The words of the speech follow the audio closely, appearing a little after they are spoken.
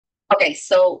Okay,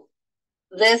 so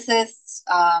this is,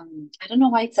 I don't know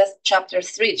why it says chapter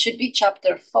 3. It should be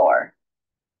chapter 4.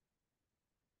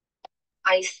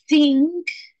 I think,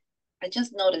 I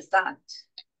just noticed that.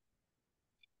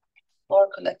 4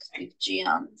 collective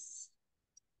geoms.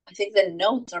 I think the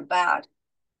notes are bad.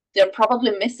 They're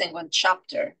probably missing one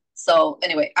chapter. So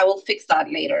anyway, I will fix that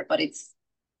later, but it's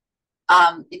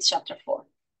chapter 4.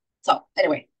 So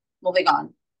anyway, moving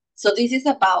on. So this is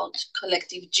about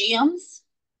collective geoms.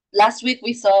 Last week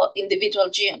we saw individual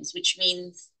geoms, which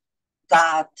means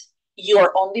that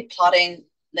you're only plotting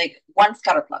like one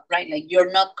scatter plot, right? Like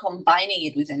you're not combining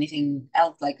it with anything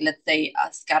else, like let's say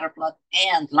a scatter plot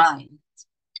and lines.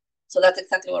 So that's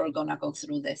exactly what we're gonna go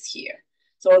through this here.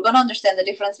 So we're gonna understand the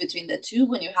difference between the two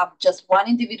when you have just one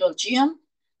individual geom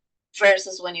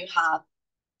versus when you have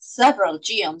several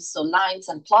geoms, so lines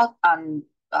and plot and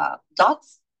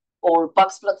dots, or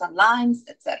box plots and lines,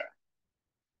 etc.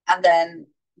 And then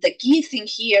the key thing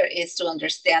here is to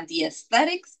understand the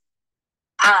aesthetics,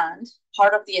 and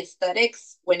part of the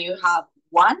aesthetics when you have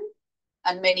one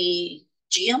and many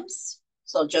geoms,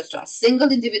 so just a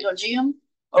single individual geom,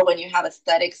 or when you have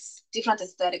aesthetics, different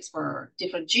aesthetics for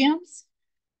different geoms,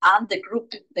 and the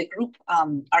group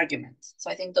argument.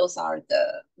 So I think those are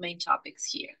the main topics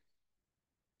here.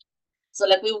 So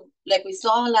like we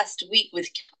saw last week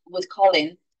with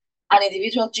Colin, an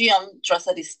individual geom draws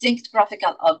a distinct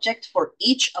graphical object for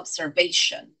each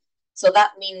observation. So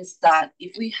that means that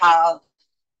if we have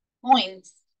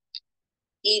points,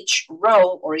 each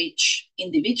row or each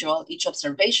individual, each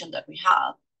observation that we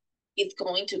have, it's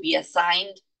going to be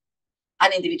assigned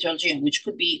an individual geom, which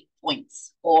could be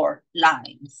points or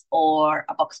lines or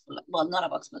a box plot. Well, not a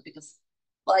box plot because,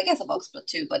 well, I guess a box plot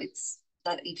too, but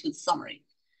that includes summary.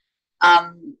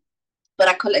 But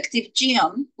a collective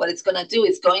geom, what it's going to do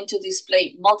is going to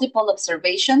display multiple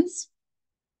observations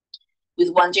with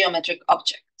one geometric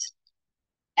object.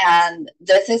 And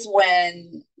this is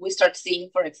when we start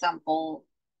seeing, for example,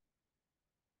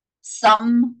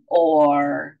 sum,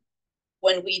 or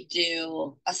when we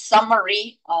do a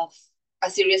summary of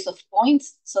a series of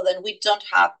points. So then we don't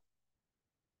have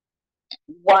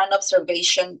one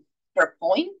observation per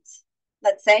point,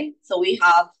 let's say. So we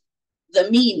have the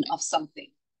mean of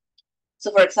something. So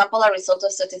for example, a result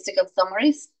of statistical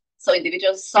summaries, so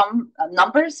individual sum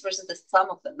numbers versus the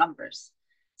sum of the numbers.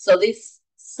 So this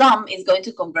sum is going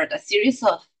to convert a series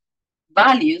of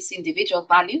values, individual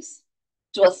values,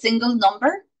 to a single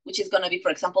number, which is going to be, for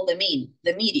example, the mean,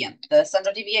 the median, the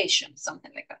standard deviation,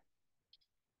 something like that.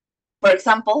 For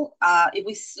example, if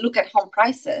we look at home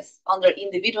prices under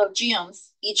individual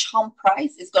geoms, each home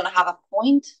price is going to have a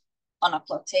point on a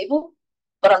plot table.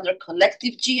 But under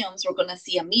collective geoms, we're going to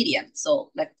see a median. So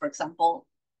like, for example,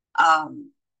 all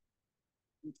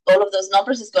of those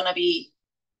numbers is going to be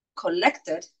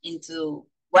collected into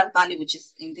one value, which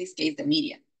is, in this case, the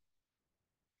median.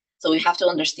 So we have to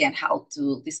understand how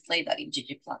to display that in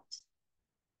ggplot.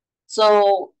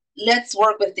 So let's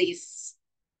work with this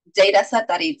data set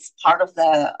that it's part of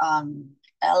the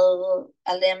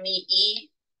LMEE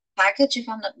package, if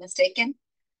I'm not mistaken.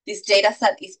 This data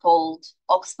set is called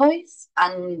Oxboys,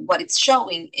 and what it's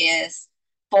showing is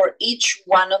for each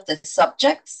one of the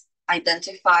subjects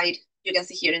identified, you can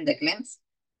see here in the glimpse,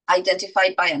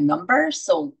 identified by a number.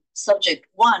 So subject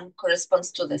 1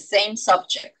 corresponds to the same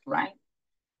subject, right?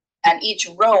 And each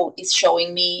row is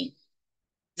showing me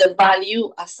the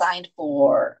value assigned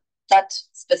for that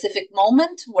specific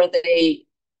moment where they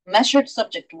measured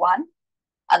subject 1,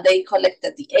 and they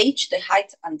collected the age, the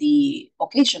height, and the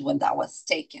occasion when that was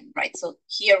taken, right? So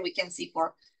here we can see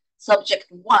for subject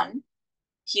 1,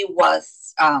 he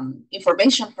was,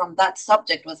 information from that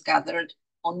subject was gathered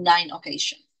on 9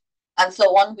 occasions, and so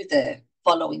on with the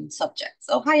following subjects.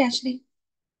 Oh, hi, Ashley.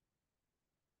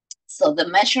 So the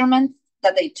measurements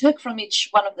that they took from each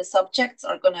one of the subjects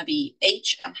are going to be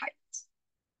age and height.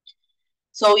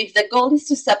 So if the goal is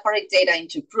to separate data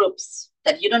into groups,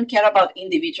 that you don't care about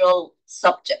individual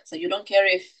subjects, so you don't care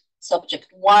if subject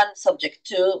 1, subject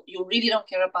 2, you really don't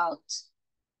care about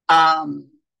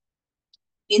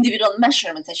individual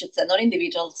measurements, I should say, not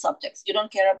individual subjects. You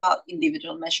don't care about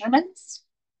individual measurements,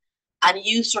 and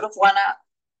you sort of want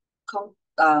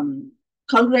to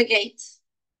congregate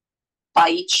by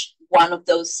each one of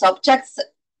those subjects,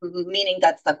 meaning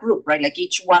that's the group, right? Like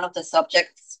each one of the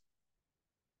subjects,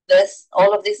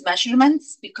 all of these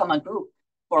measurements become a group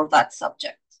for that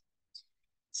subject.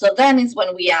 So then is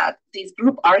when we add this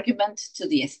group argument to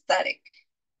the aesthetic.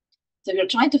 So if you're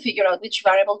trying to figure out which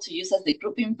variable to use as the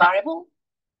grouping variable,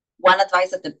 one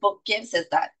advice that the book gives is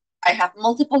that I have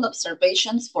multiple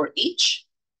observations for each,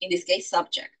 in this case,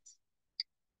 subject.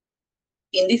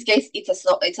 in this case, it's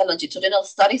a longitudinal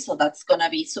study, so that's going to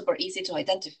be super easy to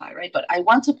identify, right? But I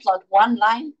want to plot one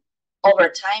line over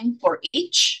time for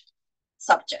each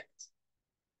subject.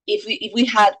 If we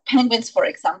had penguins, for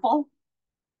example,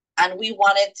 and we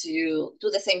wanted to do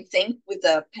the same thing with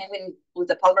the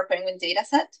Palmer penguin data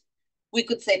set, we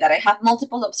could say that I have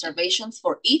multiple observations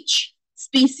for each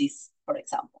species, for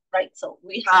example, right? So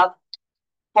we have,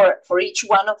 for each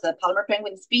one of the Palmer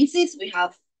penguin species, we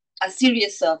have a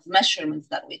series of measurements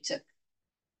that we took.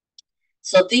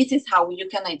 So this is how you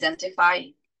can identify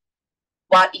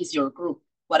what is your group.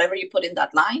 Whatever you put in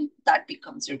that line, that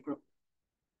becomes your group.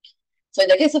 So in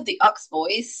the case of the Ox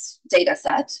Boys data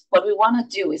set, what we want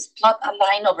to do is plot a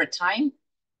line over time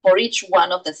for each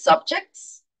one of the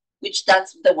subjects, which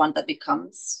that's the one that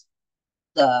becomes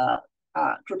the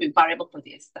grouping variable for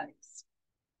the aesthetics.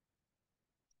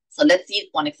 So let's see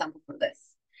one example for this.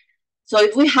 So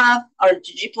if we have our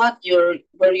ggplot,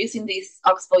 we're using this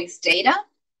Ox Boys data,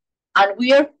 and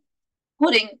we are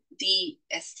putting the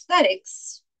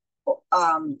aesthetics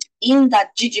in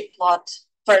that ggplot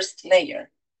first layer.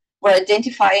 We're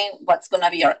identifying what's going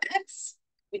to be our x,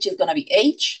 which is going to be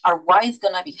age, our y is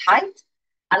going to be height,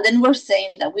 and then we're saying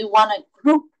that we want to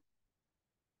group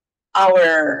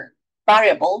our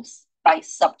variables by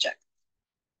subject.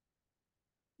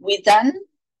 We then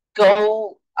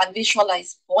go and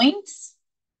visualize points,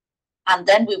 and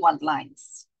then we want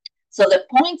lines. So the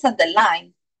points and the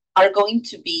line are going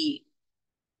to be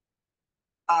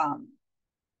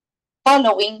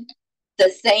following the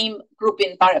same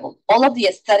grouping variable. All of the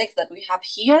aesthetics that we have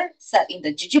here set in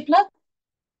the ggplot,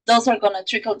 those are going to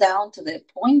trickle down to the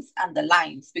points and the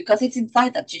lines because it's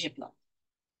inside that ggplot.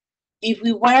 If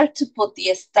we were to put the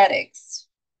aesthetics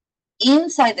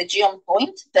inside the geom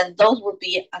point, then those would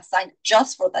be assigned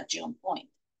just for that geom point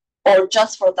or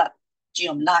just for that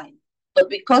geom line. But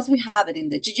because we have it in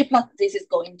the ggplot, this is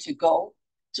going to go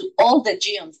to all the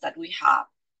geoms that we have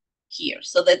here.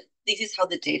 So that this is how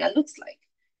the data looks like.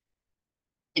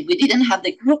 If we didn't have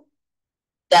the group,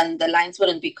 then the lines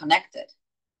wouldn't be connected.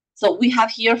 So we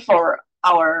have here for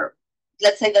our,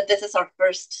 let's say that this is our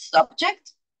first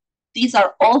subject. These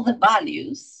are all the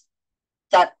values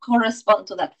that correspond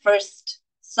to that first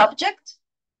subject.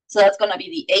 So that's going to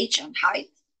be the age and height.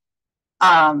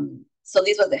 So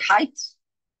this was the height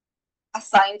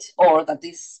assigned, or that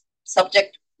this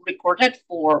subject recorded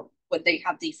for when they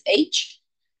have this age.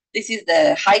 This is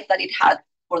the height that it had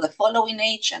for the following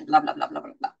age, and blah, blah, blah, blah,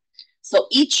 blah, blah. So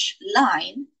each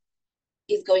line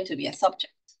is going to be a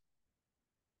subject.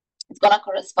 It's going to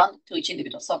correspond to each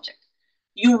individual subject.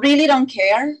 You really don't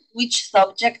care which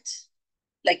subject,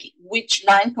 like which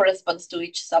line corresponds to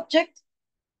each subject.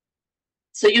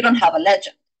 So you don't have a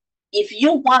legend. If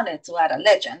you wanted to add a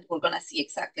legend, we're going to see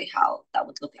exactly how that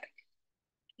would look like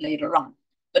later on.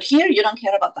 But here, you don't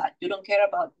care about that. You don't care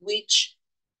about which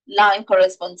line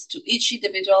corresponds to each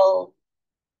individual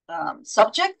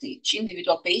subject, each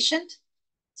individual patient.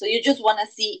 So you just want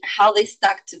to see how they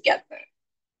stack together.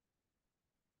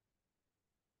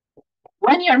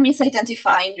 When you're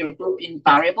misidentifying your grouping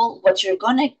variable, what you're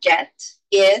going to get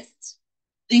is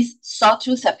this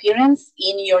sawtooth appearance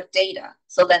in your data.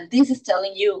 So then this is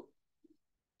telling you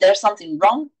there's something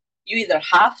wrong. You either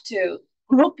have to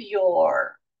group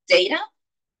your data,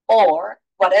 or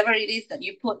whatever it is that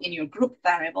you put in your group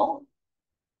variable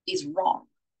is wrong.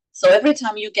 So every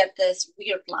time you get these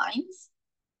weird lines,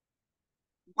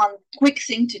 one quick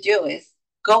thing to do is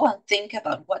go and think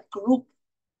about what group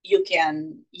you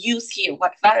can use here,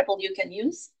 what variable you can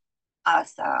use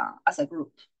as a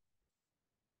group.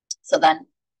 So then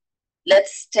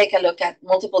let's take a look at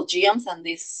multiple geoms and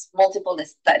these multiple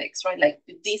aesthetics, right? Like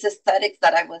these aesthetics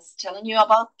that I was telling you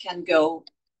about can go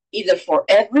either for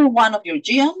every one of your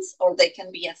geoms, or they can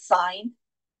be assigned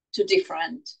to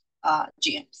different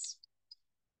geoms.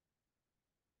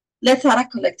 Let's add a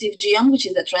collective geom, which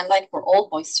is the trend line for all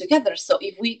boys together. So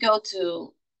if we go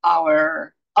to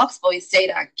our Ox Boys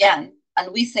data again,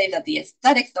 and we say that the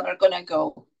aesthetics that are going to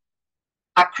go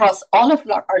across all of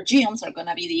our geoms are going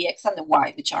to be the X and the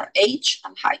Y, which are age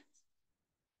and height.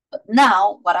 But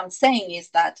now what I'm saying is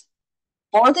that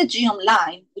for the geom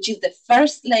line, which is the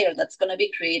first layer that's going to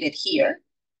be created here,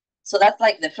 so that's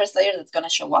like the first layer that's going to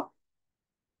show up,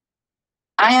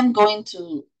 I am going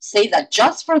to say that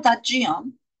just for that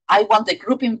geom, I want the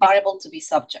grouping variable to be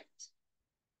subject.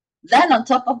 Then on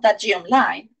top of that geom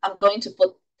line, I'm going to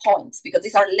put points, because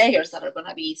these are layers that are going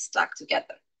to be stuck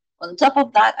together. On top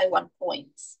of that, I want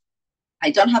points.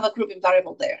 I don't have a grouping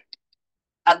variable there.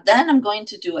 And then I'm going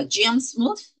to do a geom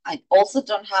smooth. I also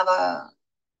don't have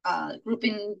a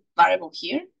grouping variable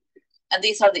here. And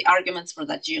these are the arguments for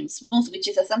that geom smooth, which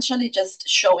is essentially just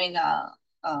showing a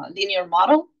linear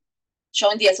model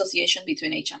showing the association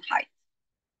between age and height.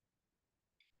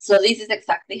 So this is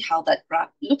exactly how that graph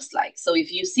looks like. So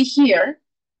if you see here,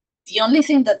 the only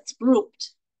thing that's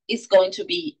grouped is going to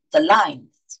be the lines.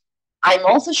 I'm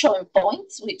also showing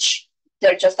points, which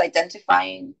they're just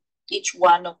identifying each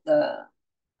one of the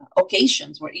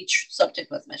occasions where each subject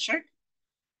was measured.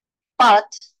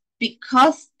 But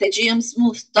because the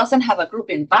geom_smooth doesn't have a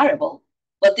grouping variable,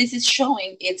 what this is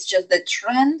showing, it's just the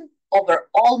trend over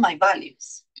all my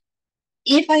values.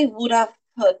 If I would have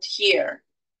put here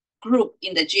group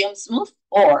in the geom_smooth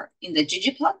or in the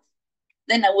ggplot,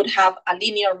 then I would have a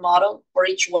linear model for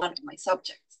each one of my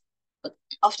subjects. But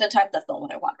oftentimes that's not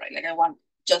what I want, right? Like I want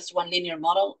just one linear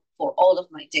model for all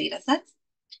of my data sets.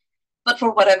 But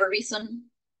for whatever reason,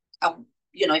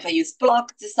 if I use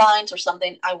block designs or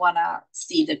something, I want to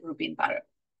see the grouping variable.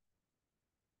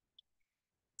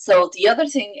 So the other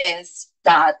thing is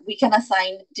that we can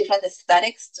assign different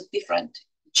aesthetics to different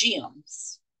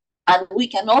geoms. And we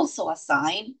can also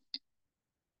assign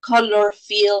color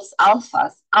fields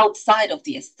alphas outside of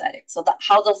the aesthetic. So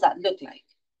how does that look like?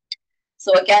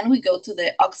 So again, we go to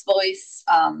the Oxvoice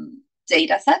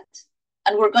data set,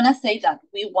 and we're going to say that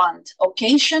we want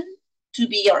occasion to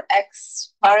be our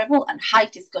X variable and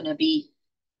height is going to be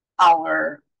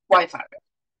our Y variable.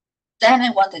 Then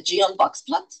I want a geom box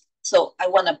plot. So I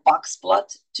want a box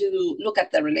plot to look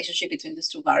at the relationship between these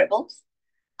two variables.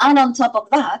 And on top of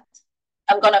that,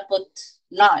 I'm going to put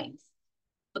lines.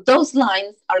 But those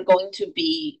lines are going to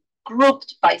be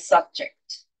grouped by subject.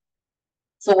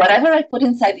 So whatever I put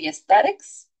inside the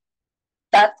aesthetics,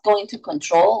 that's going to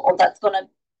control, or that's going to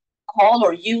call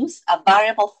or use a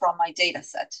variable from my data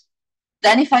set.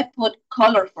 Then if I put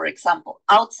color, for example,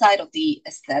 outside of the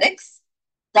aesthetics,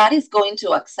 that is going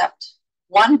to accept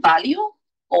one value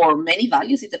or many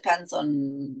values. It depends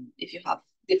on if you have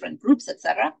different groups,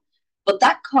 etc. But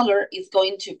that color is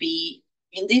going to be,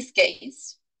 in this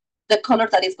case, the color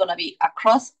that is going to be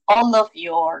across all of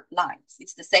your lines.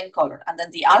 It's the same color. And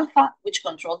then the alpha, which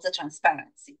controls the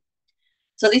transparency.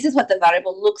 So this is what the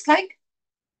variable looks like.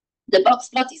 The box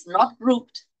plot is not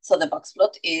grouped. So the box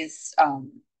plot is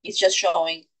just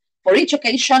showing for each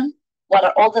occasion, what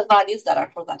are all the values that are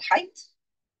for that height.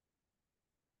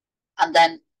 And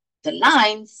then the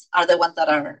lines are the ones that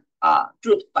are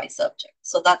grouped by subject.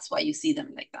 So that's why you see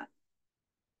them like that.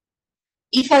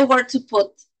 If I were to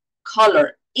put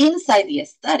color inside the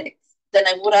aesthetics, then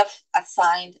I would have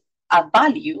assigned a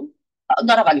value,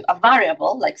 not a value, a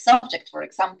variable like subject, for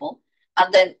example,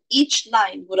 and then each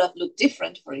line would have looked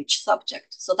different for each subject.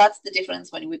 So that's the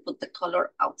difference when we put the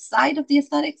color outside of the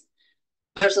aesthetics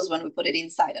versus when we put it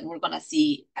inside. And we're going to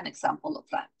see an example of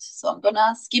that. So I'm going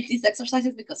to skip these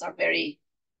exercises because they're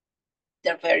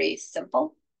very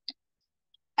simple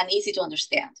and easy to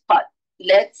understand. But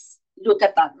let's look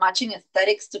at that, matching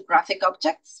aesthetics to graphic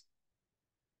objects.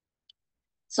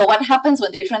 So what happens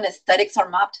when different aesthetics are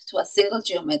mapped to a single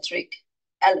geometric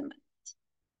element?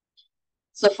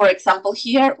 So for example,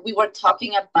 here we were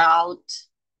talking about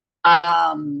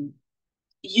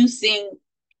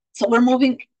so we're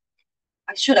moving,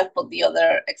 I should have put the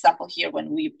other example here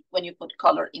when you put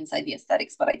color inside the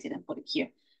aesthetics, but I didn't put it here.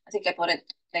 I think I put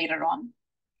it later on.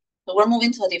 So we're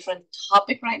moving to a different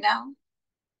topic right now,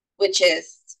 which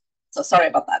is, so sorry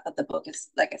about that, but the book is,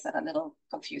 like I said, a little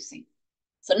confusing.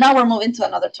 So now we're moving to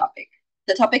another topic.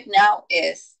 The topic now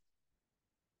is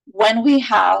when we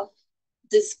have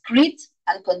discrete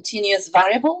and continuous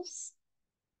variables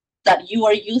that you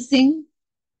are using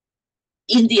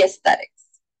in the aesthetics.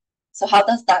 So how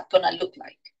does that gonna look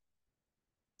like?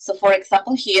 So for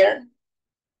example, here,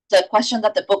 the question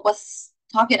that the book was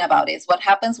talking about is what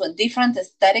happens when different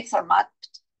aesthetics are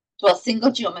mapped to a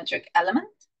single geometric element,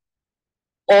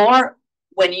 or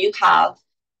when you have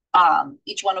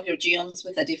each one of your geoms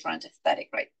with a different aesthetic,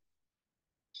 right?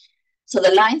 So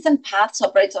the lines and paths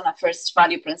operates on a first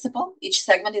value principle. Each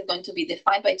segment is going to be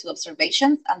defined by two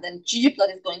observations, and then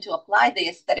ggplot is going to apply the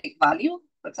aesthetic value,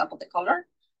 for example, the color,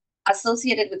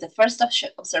 associated with the first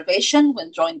observation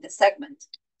when drawing the segment.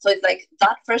 So it's like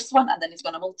that first one, and then it's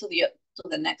going to move to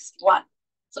the next one.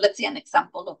 So let's see an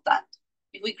example of that.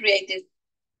 If we create this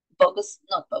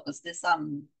this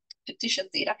fictitious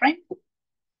data frame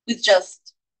with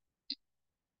just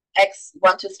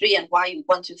x1, 2, 3 and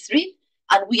y1, 2, 3,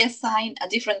 and we assign a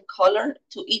different color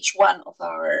to each one of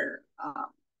our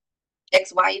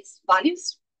x, y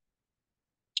values,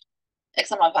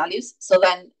 x and y values. So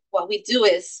then what we do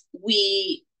is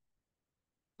we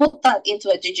put that into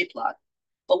a ggplot,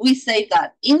 but we say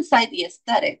that inside the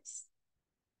aesthetics,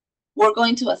 we're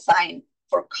going to assign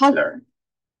for color,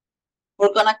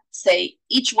 we're going to say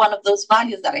each one of those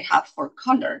values that I have for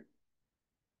color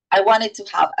I want it to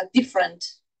have a different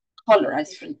color, a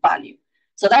different value.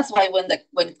 So that's why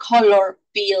when color,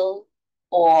 fill,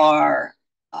 or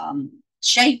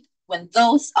shape, when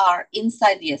those are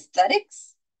inside the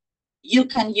aesthetics, you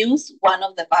can use one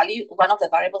of the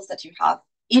variables that you have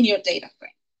in your data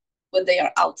frame. When they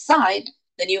are outside,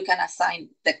 then you can assign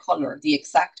the color, the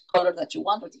exact color that you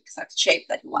want, or the exact shape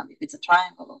that you want, if it's a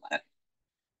triangle or whatever.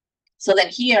 So then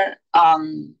here,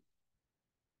 the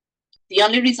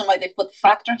only reason why they put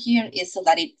factor here is so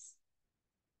that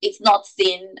it's not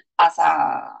seen as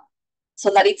a,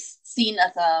 so that it's seen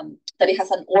as that it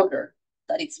has an order,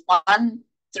 that it's 1,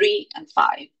 3, and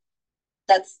 5.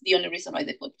 That's the only reason why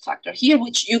they put factor here,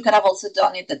 which you could have also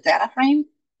done in the data frame,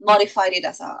 modified it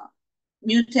as a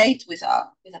mutate with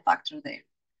a factor there.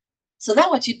 So then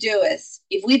what you do is,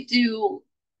 if we do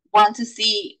want to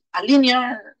see a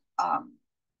linear, a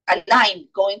line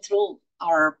going through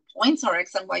our points, our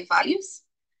x and y values,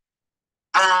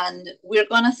 and we're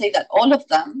going to say that all of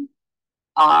them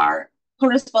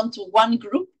correspond to one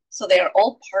group, so they are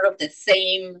all part of the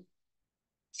same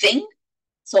thing.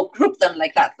 So group them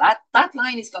like that. That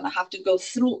line is going to have to go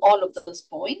through all of those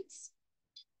points.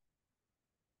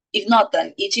 If not,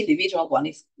 then each individual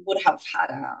one would have had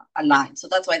a line. So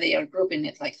that's why they are grouping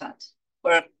it like that.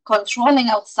 We're controlling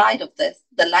outside of this.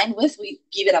 The line width, we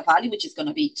give it a value, which is going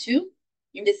to be 2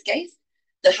 in this case.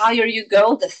 The higher you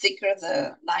go, the thicker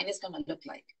the line is going to look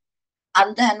like.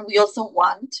 And then we also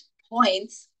want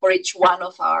points for each one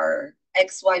of our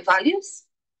XY values.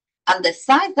 And the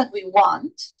size that we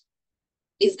want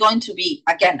is going to be,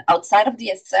 again, outside of the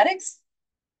aesthetics.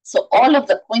 So all of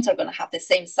the points are going to have the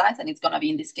same size, and it's going to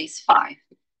be, in this case, 5.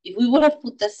 If we would have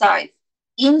put the size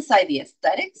inside the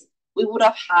aesthetics, we would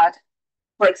have had,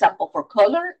 for example, for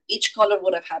color, each color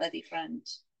would have had a different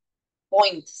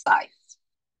point size,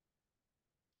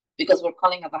 because we're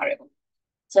calling a variable.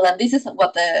 So then this is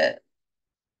what the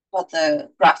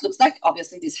graph looks like.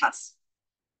 Obviously, this has,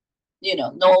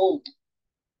 no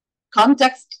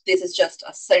context. This is just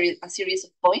a series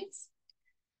of points.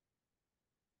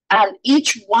 And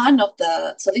each one of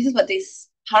so this is what this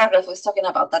paragraph was talking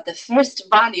about, that the first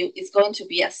value is going to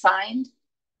be assigned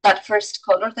that first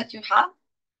color that you have.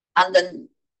 And then,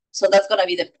 so that's going to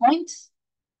be the point.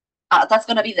 That's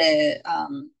going to be the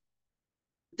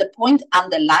point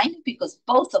and the line, because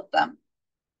both of them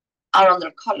are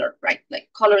under color, right? Like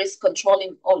color is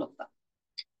controlling all of them.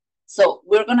 So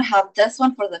we're going to have this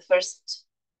one for the first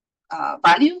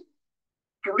value,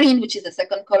 green, which is the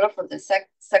second color for the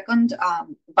second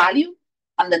value.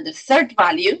 And then the third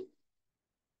value,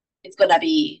 it's going to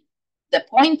be the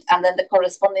point and then the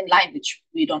corresponding line, which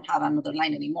we don't have another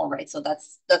line anymore, right? So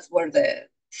that's where the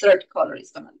third color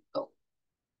is going to go.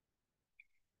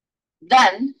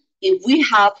 Then if we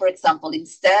have, for example,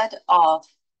 instead of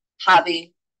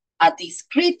having a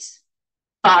discrete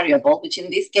variable, which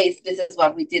in this case, this is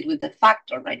what we did with the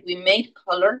factor, right? We made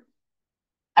color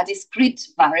a discrete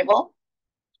variable.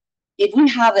 If we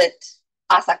have it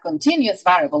as a continuous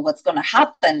variable, what's going to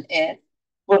happen is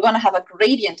we're going to have a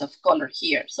gradient of color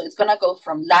here. So it's going to go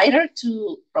from darker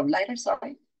to lighter,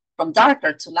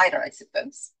 I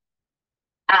suppose.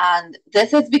 And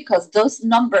this is because those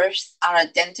numbers are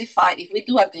identified. If we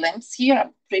do a glimpse here,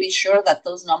 I'm pretty sure that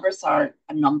those numbers are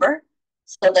a number.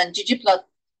 So then ggplot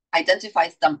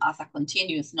identifies them as a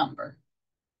continuous number.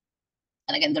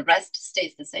 And again, the rest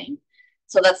stays the same.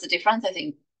 So that's the difference. I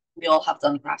think we all have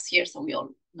done graphs here, so we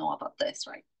all know about this,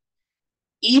 right?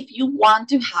 If you want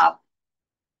to have,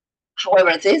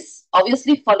 however, this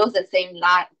obviously follows the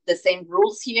same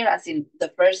rules here as in the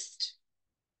first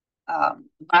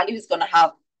value is going to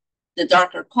have the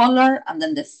darker color, and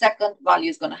then the second value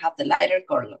is going to have the lighter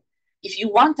color. If you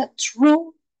want a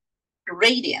true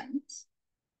gradient,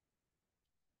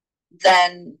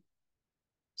 then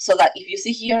so that if you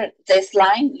see here, this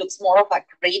line looks more of a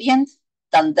gradient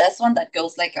than this one that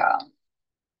goes like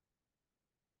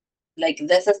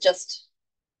this is just,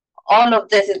 all of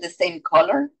this is the same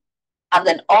color, and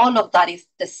then all of that is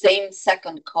the same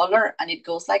second color, and it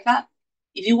goes like that.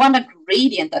 If you want a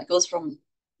gradient that goes from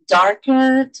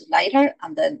darker to lighter,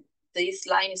 and then this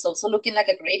line is also looking like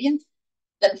a gradient,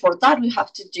 then for that we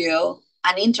have to do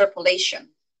an interpolation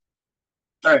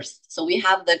first. So we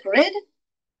have the grid,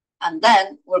 and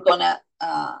then we're gonna,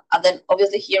 and then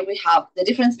obviously here we have the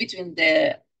difference between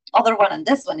the other one and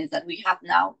this one is that we have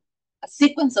now a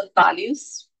sequence of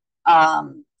values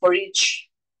for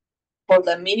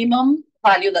the minimum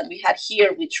value that we had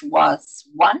here, which was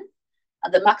 1,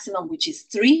 and the maximum, which is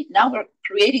 3. Now we're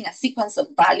creating a sequence of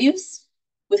values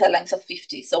with a length of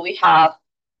 50. So we have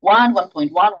 1,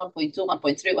 1.1, 1.2, 1.3,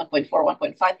 1.4,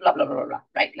 1.5, blah, blah, blah, blah, blah,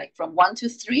 right? Like from 1 to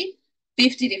 3,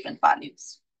 50 different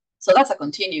values. So that's a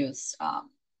continuous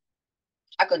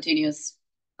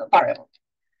variable.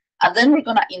 And then we're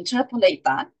going to interpolate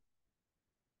that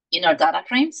in our data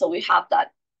frame. So we have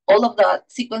that all of the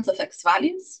sequence of X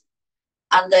values.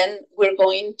 And then we're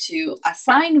going to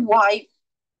assign Y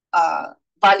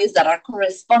values that are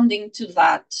corresponding to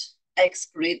that X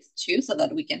grid too, so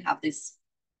that we can have this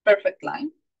perfect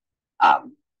line,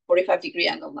 45-degree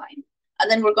angle line. And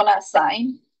then we're going to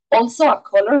assign also a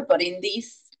color, but in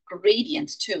this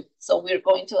gradient too. So we're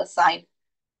going to assign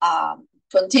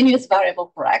continuous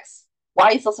variable for X.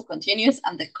 Y is also continuous,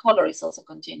 and the color is also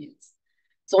continuous.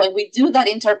 So when we do that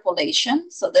interpolation,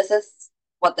 so this is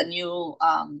what the new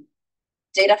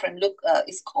data frame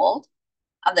is called,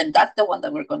 and then that's the one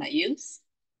that we're going to use.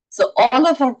 So all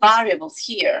of our variables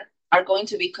here are going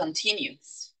to be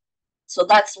continuous. So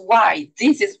that's why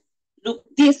this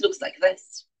looks like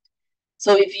this.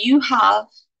 So if you have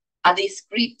a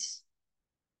discrete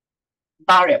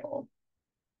variable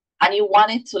and you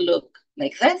want it to look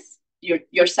like this,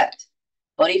 you're set.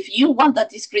 But if you want that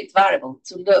discrete variable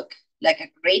to look like a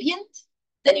gradient,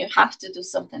 then you have to do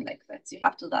something like this. You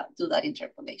have to do that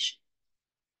interpolation.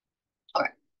 Okay,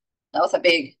 that was a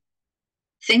big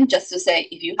thing just to say,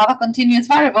 if you have a continuous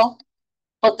variable,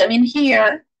 put them in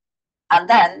here, and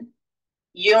then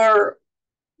your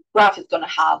graph is going to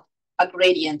have a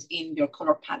gradient in your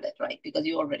color palette, right? Because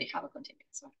you already have a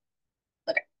continuous one.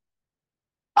 Okay.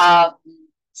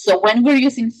 So when we're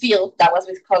using fill, that was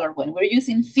with color. When we're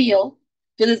using fill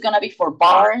is going to be for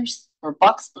bars, for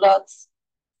box plots,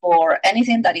 for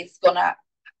anything that is going to,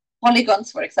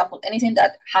 polygons, for example, anything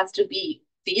that has to be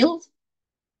filled.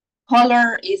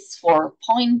 Color is for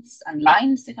points and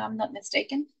lines, if I'm not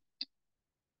mistaken.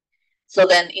 So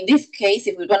then in this case,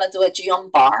 if we're going to do a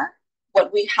geom bar,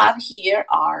 what we have here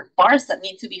are bars that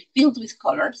need to be filled with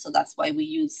color. So that's why we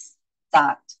use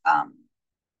that,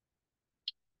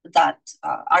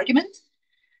 argument.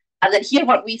 And then here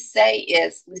what we say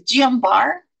is with geom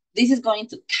bar, this is going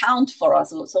to count for us.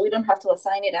 So we don't have to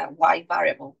assign it a Y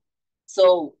variable.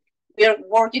 So we're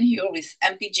working here with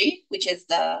MPG, which is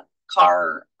the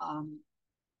car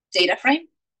data frame.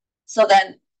 So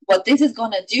then what this is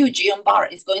going to do, geom bar,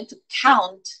 is going to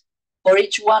count for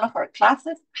each one of our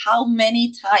classes how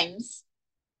many times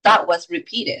that was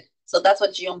repeated. So that's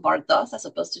what geom bar does, as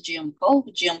opposed to geom call.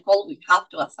 With geom call, we have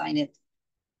to assign it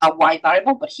a Y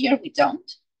variable, but here we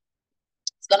don't.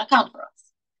 It's going to count for us.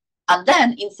 And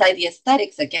then inside the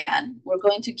aesthetics again, we're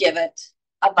going to give it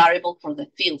a variable for the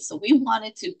field. So we want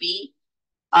it to be,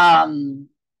 I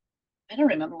don't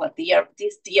remember what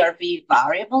this DRV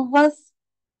variable was,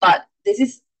 but this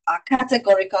is a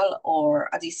categorical or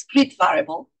a discrete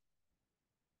variable.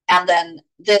 And then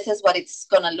this is what it's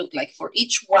going to look like for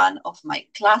each one of my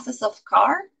classes of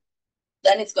car.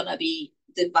 Then it's going to be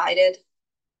divided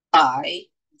by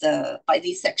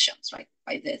these sections, right?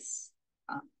 By this.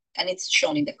 And it's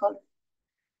shown in the color.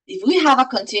 If we have a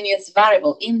continuous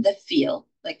variable in the field,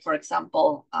 like for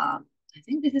example, I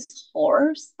think this is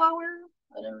horsepower.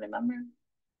 I don't remember.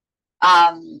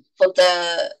 For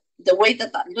the way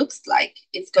that looks like,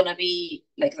 it's going to be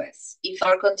like this. If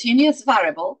our continuous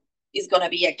variable is going to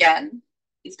be, again,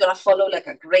 it's going to follow like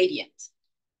a gradient.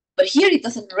 But here it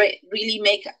doesn't really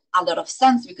make a lot of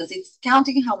sense because it's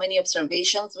counting how many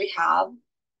observations we have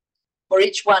for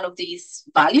each one of these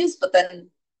values, but then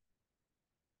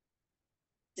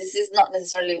this is not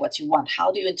necessarily what you want. How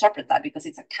do you interpret that? Because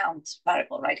it's a count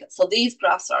variable, right? So these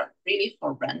graphs are really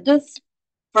horrendous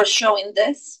for showing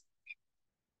this.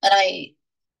 And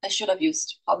I should have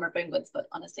used Palmer Penguins, but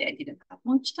honestly, I didn't have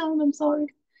much time. I'm sorry.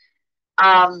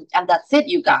 And that's it,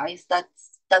 you guys.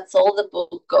 That's all the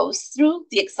book goes through.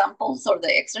 The examples or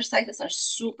the exercises are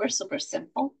super, super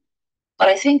simple. But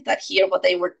I think that here what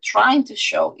they were trying to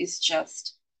show is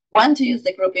just when to use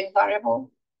the grouping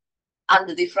variable and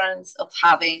the difference of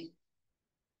having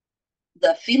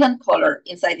the fill and color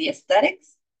inside the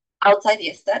aesthetics, outside the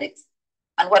aesthetics,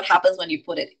 and what happens when you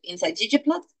put it inside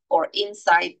ggplot or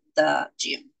inside the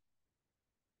geom.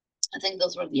 I think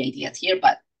those were the ideas here,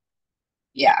 but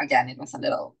yeah, again, it was a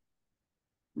little.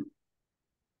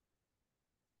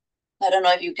 I don't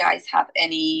know if you guys have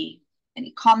any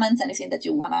comments, anything that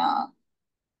you wanna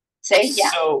say. Yeah,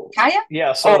 so Kaya?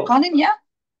 yeah, so Or Colin, yeah.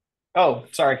 oh,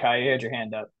 sorry, Kaya, you had your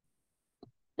hand up.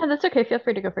 No, that's okay. Feel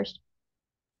free to go first.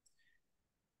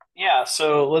 Yeah,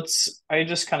 so I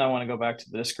just kind of want to go back to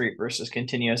the discrete versus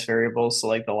continuous variables. So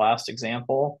like the last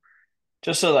example,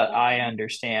 just so that I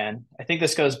understand, I think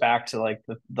this goes back to like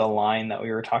the line that we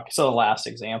were talking. So the last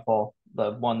example,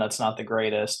 the one that's not the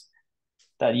greatest,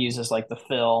 that uses like the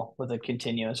fill with a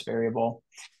continuous variable.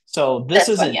 So this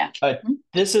isn't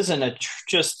this isn't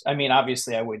just, I mean,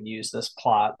 obviously I wouldn't use this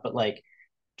plot, but like,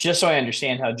 just so I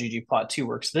understand how ggplot2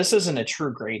 works, this isn't a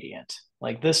true gradient.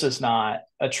 Like this is not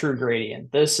a true gradient.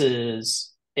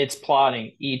 It's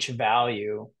plotting each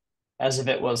value as if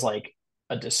it was like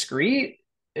a discrete,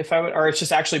 or it's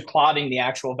just actually plotting the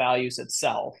actual values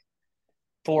itself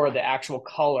for the actual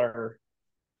color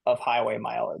of highway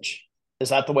mileage. Is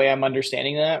that the way I'm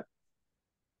understanding that?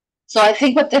 So I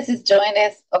think what this is doing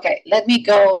is, okay, let me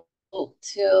go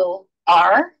to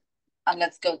R and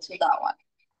let's go to that one.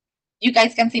 You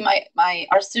guys can see my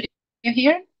RStudio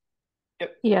here?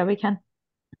 Yep. Yeah, we can.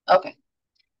 Okay.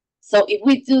 So if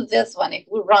we do this one, if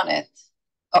we run it,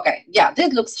 okay, yeah,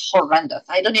 this looks horrendous.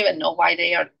 I don't even know why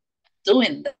they are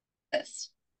doing this.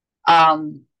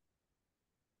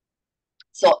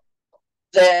 So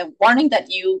the warning that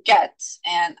you get,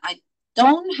 and I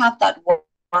don't have that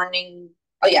warning.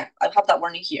 Oh yeah, I have that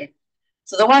warning here.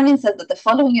 So the warning says that the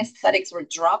following aesthetics were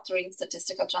dropped during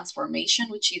statistical transformation,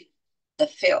 which is the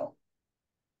fill.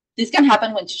 This can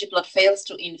happen when ggplot fails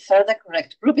to infer the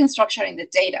correct grouping structure in the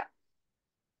data.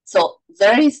 So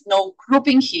there is no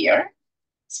grouping here.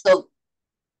 So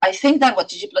I think that what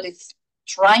ggplot is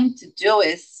trying to do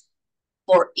is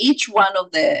for each one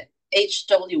of the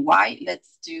HWY,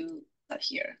 let's do that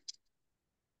here.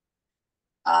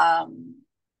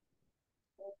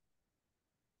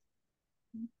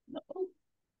 No.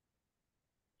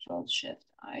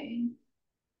 Control-Shift-I.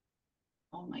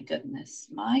 Oh my goodness,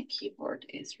 my keyboard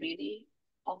is really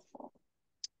awful.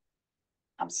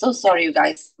 I'm so sorry, you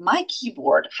guys. My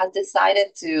keyboard has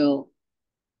decided to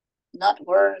not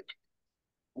work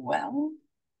well.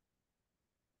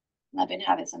 I've been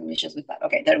having some issues with that.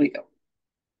 Okay, there we go.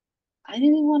 I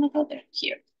didn't want to go there.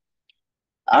 Here.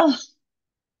 Oh.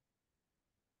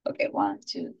 Okay, 1,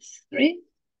 2, 3.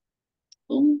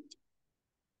 Boom.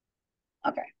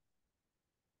 Okay.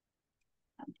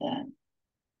 And then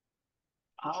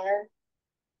R.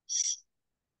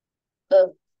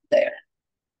 Oh, there.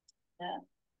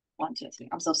 1, 2, 3.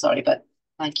 I'm so sorry, but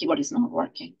my keyboard is not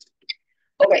working.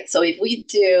 Okay, so if we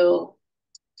do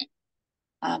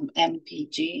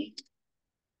MPG,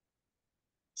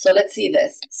 so let's see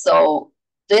this. So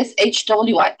this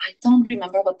HWY, I don't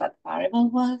remember what that variable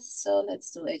was. So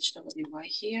let's do HWY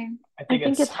here. I think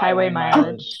it's highway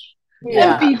mileage.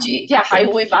 Yeah. MPG, yeah,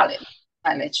 highway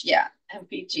mileage. Yeah,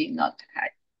 MPG, not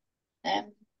high.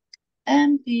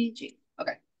 MPG.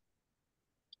 Okay.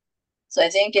 So I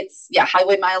think it's, yeah,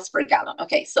 highway miles per gallon.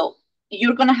 Okay, so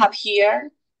you're going to have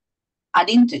here an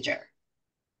integer.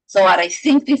 So what I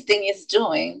think this thing is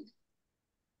doing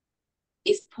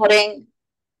is putting,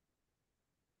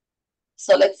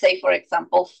 so let's say, for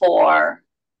example, for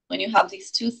when you have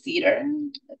these two-seater,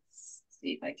 let's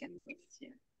see if I can put this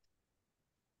here.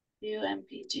 View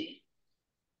MPG.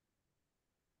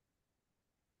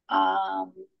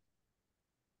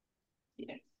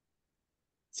 Here.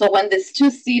 So when this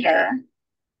two-seater,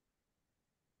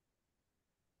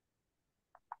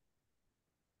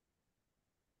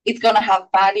 it's going to have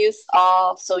values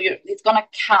of, so it's going to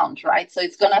count, right? So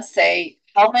it's going to say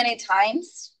how many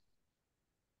times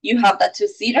you have that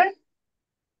two-seater.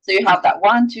 So you have that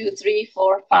 1, 2, 3,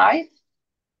 4, 5.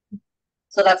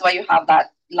 So that's why you have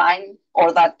that line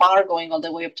or that bar going all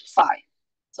the way up to 5.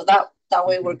 So that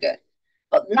way we're good.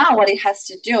 But now what it has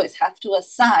to do is have to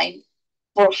assign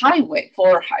for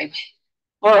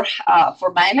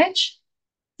mileage.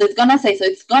 So it's gonna say, so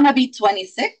it's gonna be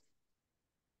 26.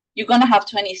 You're gonna have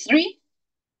 23.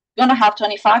 You're gonna have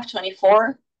 25,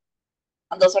 24,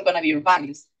 and those are gonna be your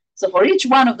values. So for each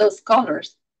one of those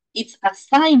colors, it's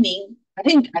assigning. I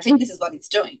think this is what it's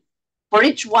doing. For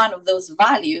each one of those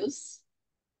values,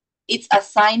 it's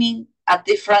assigning a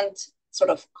different sort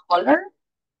of color.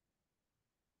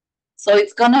 So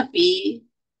it's gonna be,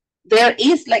 there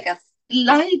is like a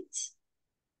slight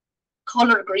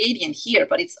color gradient here,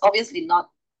 but it's obviously not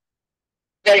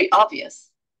very obvious.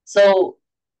 So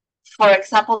for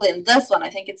example, in this one, I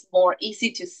think it's more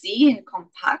easy to see in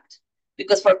compact,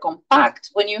 because for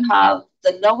compact, when you have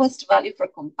the lowest value for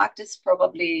compact is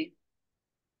probably,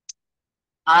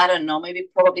 I don't know, maybe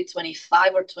probably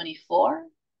 25 or 24.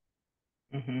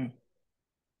 Mm-hmm.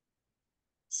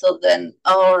 So then,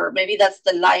 or maybe that's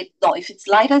the light. No, if it's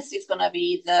lightest, it's going to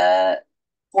be the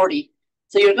 40.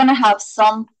 So you're going to have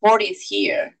some 40s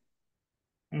here,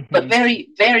 but very,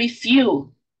 very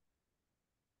few.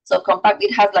 So compact,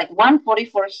 it has like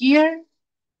 144 here.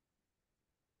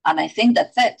 And I think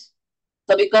that's it.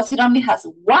 So because it only has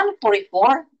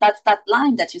 144, that's that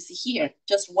line that you see here,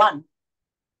 just one.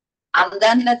 And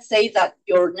then let's say that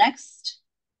your next,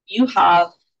 you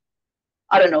have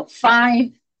I don't know,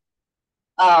 5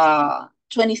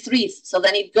 23s. So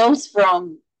then it goes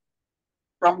from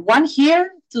 1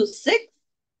 here to 6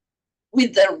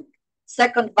 with the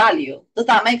second value. Does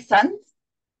that make sense?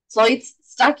 So it's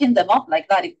stacking them up like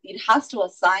that. It has to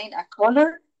assign a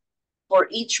color for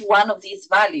each one of these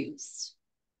values.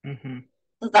 Mm-hmm.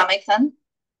 Does that make sense?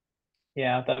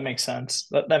 Yeah, that makes sense.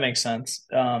 That makes sense.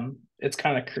 It's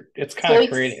kind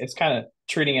of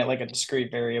treating it like a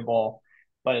discrete variable,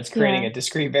 but it's creating a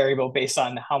discrete variable based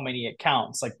on how many it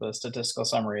counts, like the statistical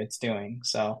summary it's doing.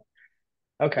 So,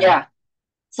 okay. Yeah.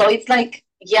 So it's like,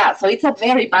 yeah, so it's a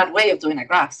very bad way of doing a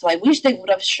graph. So I wish they would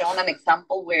have shown an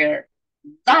example where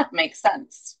that makes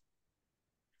sense.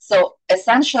 So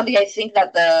essentially, I think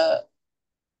that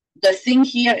the thing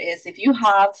here is if you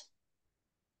have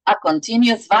a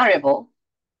continuous variable,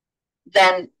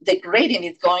 then the gradient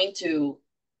is going to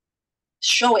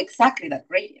show exactly that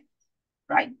gradient,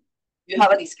 right? You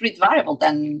have a discrete variable,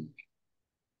 then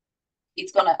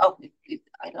it's gonna,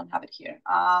 I don't have it here.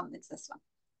 It's this one.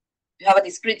 You have a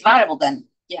discrete variable, then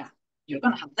yeah, you're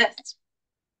gonna have this.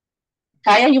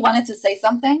 Kaya, you wanted to say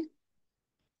something?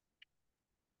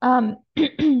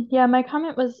 Yeah, my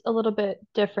comment was a little bit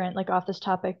different, like off this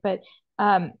topic, but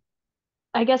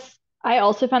I guess I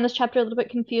also found this chapter a little bit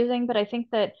confusing, but I think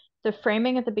that the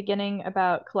framing at the beginning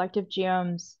about collective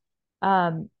geoms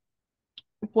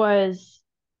was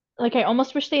like I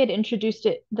almost wish they had introduced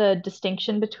the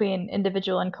distinction between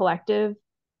individual and collective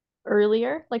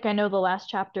earlier. Like I know the last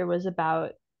chapter was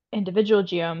about individual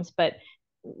geoms, but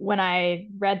when I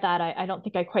read that, I don't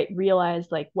think I quite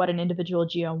realized like what an individual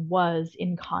geom was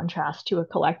in contrast to a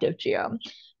collective geom.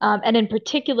 And in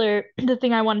particular, the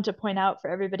thing I wanted to point out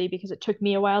for everybody, because it took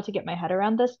me a while to get my head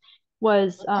around this,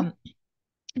 was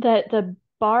that the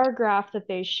bar graph that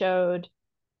they showed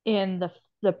in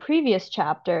the previous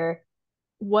chapter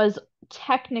was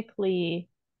technically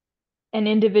an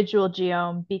individual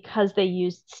geom because they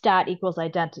used stat equals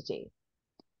identity.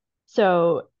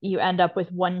 So you end up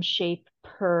with one shape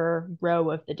per row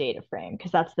of the data frame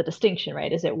because that's the distinction,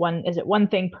 right? Is it one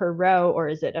thing per row or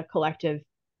is it a collective,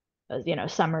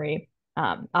 summary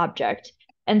object?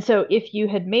 And so if you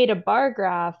had made a bar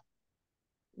graph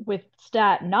with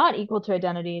stat not equal to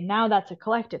identity, now that's a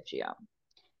collective geom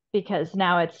because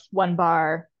now it's one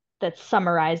bar that's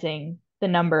summarizing the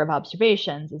number of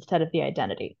observations instead of the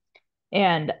identity.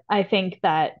 And I think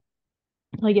that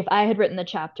like if I had written the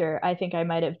chapter, I think I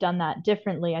might have done that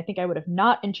differently. I think I would have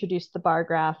not introduced the bar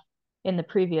graph in the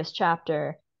previous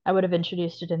chapter. I would have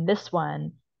introduced it in this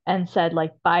one and said,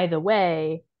 like, by the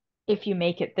way, if you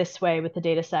make it this way with the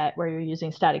data set where you're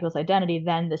using stat equals identity,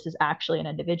 then this is actually an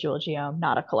individual geom,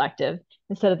 not a collective,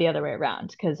 instead of the other way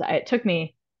around. Because it took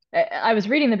me, I was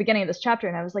reading the beginning of this chapter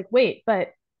and I was like, wait,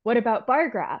 but what about bar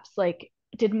graphs? Like,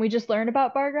 didn't we just learn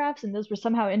about bar graphs and those were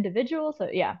somehow individual? So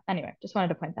yeah, anyway, just wanted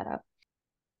to point that out.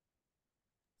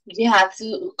 Yeah,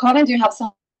 to Colin, do you have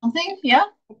something? Yeah.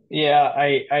 Yeah,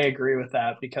 I agree with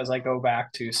that because I go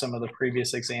back to some of the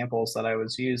previous examples that I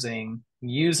was using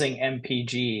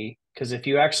MPG, because if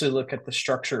you actually look at the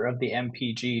structure of the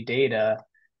MPG data,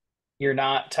 you're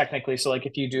not technically, so like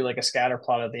if you do like a scatter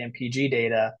plot of the MPG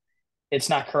data, it's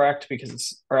not correct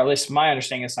because or at least my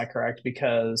understanding, it's not correct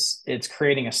because it's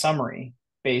creating a summary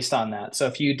based on that. So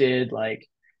if you did like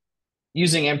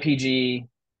using MPG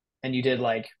and you did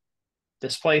like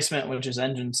displacement, which is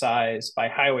engine size by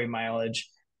highway mileage,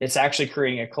 it's actually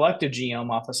creating a collective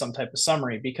geom off of some type of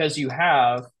summary because you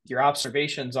have your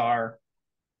observations are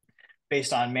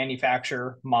based on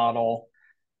manufacturer, model,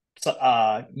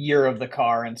 year of the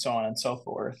car, and so on and so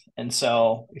forth. And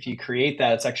so if you create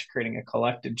that, it's actually creating a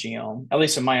collective geom. At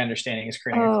least in my understanding, is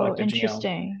creating a collective geom.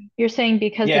 Interesting. You're saying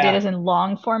because the data is in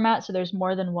long format, so there's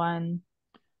more than one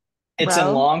it's row?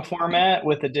 in long format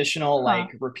with additional like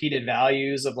repeated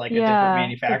values of like a different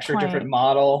manufacturer, different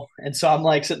model. And so I'm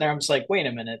like sitting there, I'm just like, wait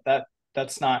a minute,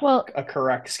 that's not a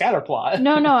correct scatter plot.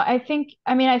 No, I think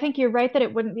you're right that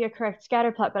it wouldn't be a correct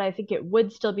scatter plot, but I think it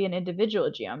would still be an individual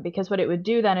geom because what it would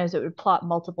do then is it would plot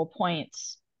multiple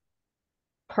points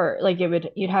like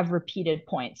you'd have repeated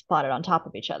points plotted on top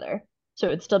of each other. So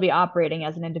it would still be operating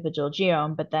as an individual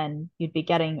geom, but then you'd be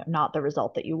getting not the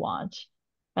result that you want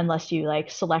unless you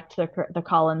like select the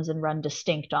columns and run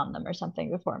distinct on them or something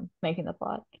before making the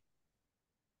plot.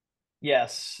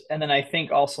 Yes. And then I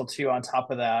think also too, on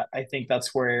top of that, I think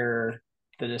that's where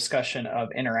the discussion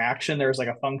of interaction, there's like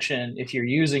a function, if you're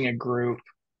using a group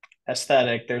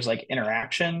aesthetic, there's like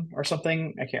interaction or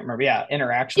something. I can't remember. Yeah.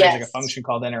 Interaction. Yes. There's like a function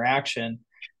called interaction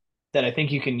that I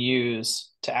think you can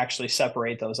use to actually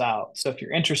separate those out. So if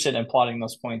you're interested in plotting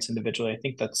those points individually, I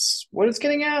think that's what it's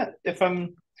getting at, if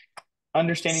I'm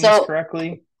understanding this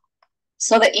correctly.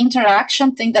 So the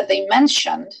interaction thing that they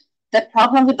mentioned, the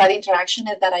problem with that interaction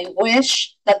is that I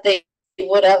wish that they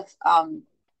would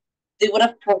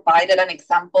have provided an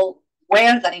example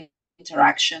where that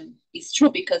interaction is true,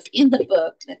 because in the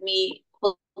book, let me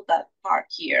pull that part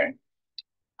here.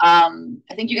 I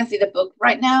think you can see the book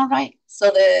right now, right?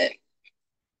 So the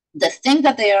thing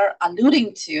that they are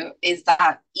alluding to is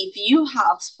that if you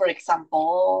have, for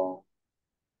example,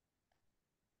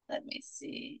 let me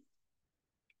see.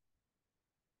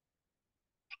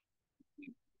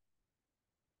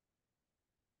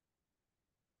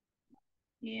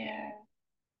 Yeah.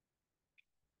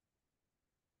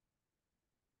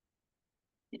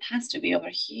 It has to be over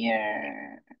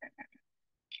here.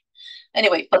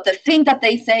 Anyway, but the thing that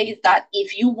they say is that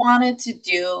if you wanted to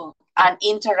do an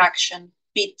interaction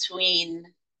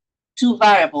between two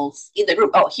variables in the group,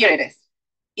 oh, here it is.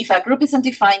 If a group isn't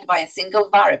defined by a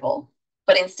single variable,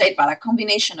 but instead by a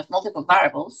combination of multiple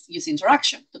variables, use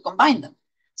interaction to combine them.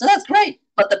 So that's great.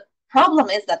 But the problem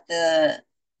is that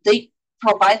they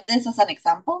provide this as an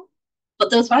example, but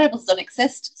those variables don't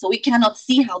exist. So we cannot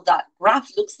see how that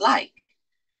graph looks like.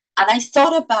 And I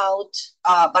thought about,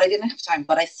 but I didn't have time,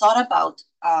 but I thought about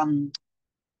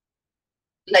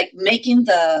like making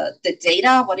the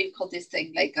data, what do you call this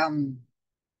thing? Like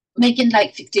making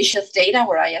like fictitious data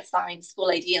where I assign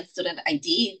school ID and student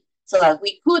ID so that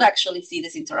we could actually see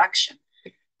this interaction.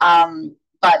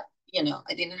 But, you know,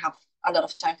 I didn't have a lot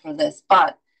of time for this.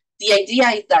 But the idea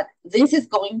is that this is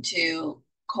going to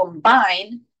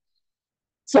combine.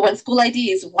 So when school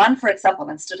ID is 1, for example,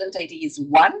 and student ID is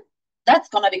 1, that's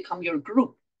going to become your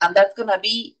group. And that's going to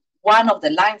be one of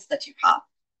the lines that you have.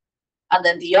 And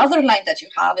then the other line that you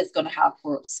have is going to have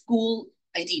for school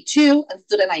ID 2 and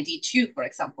student ID 2, for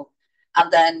example.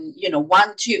 And then, you know,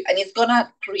 1, 2. And it's going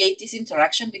to create this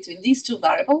interaction between these two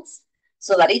variables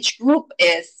so that each group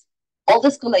is all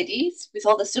the school IDs with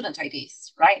all the student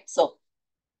IDs, right? So,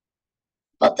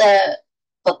 but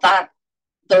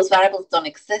those variables don't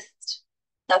exist.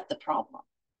 That's the problem.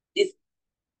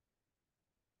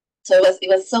 So it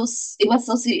was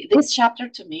so silly. This chapter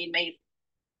to me made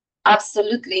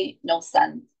absolutely no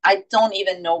sense. I don't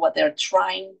even know what they're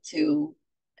trying to,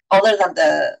 other than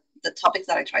the topics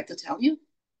that I tried to tell you.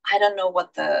 I don't know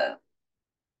what the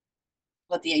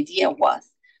idea was,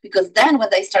 because then when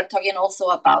they start talking also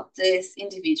about this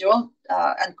individual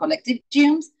and collective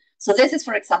geoms. So this is,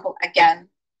 for example, again,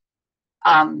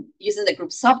 using the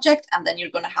group subject, and then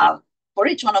you're going to have for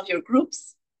each one of your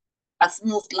groups a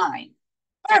smooth line.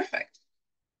 Perfect.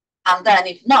 And then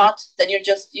if not, then you're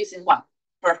just using one.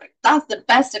 Perfect. That's the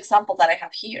best example that I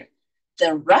have here.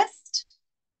 The rest,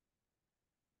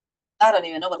 I don't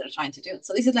even know what they're trying to do.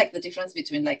 So this is like the difference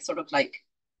between like sort of like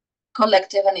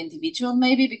collective and individual,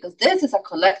 maybe, because this is a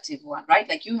collective one, right?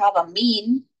 Like you have a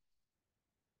mean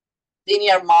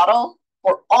linear model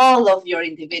for all of your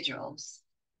individuals,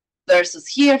 versus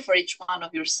here for each one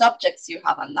of your subjects, you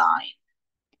have a line.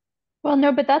 Well,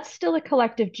 no, but that's still a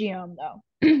collective geom, though,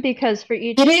 because for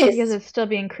each, because it's still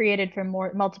being created from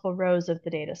multiple rows of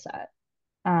the data set.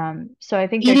 So I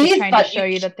think they're just trying to show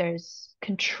you that there's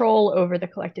control over the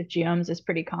collective geoms is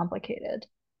pretty complicated.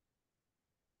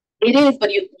 It is, but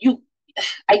you,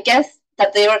 I guess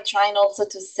that they are trying also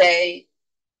to say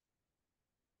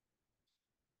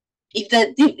if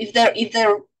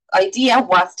their idea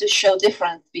was to show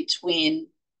difference between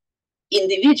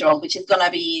individual, which is going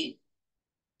to be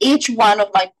each one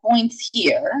of my points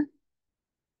here,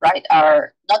 right,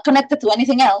 are not connected to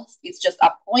anything else. It's just a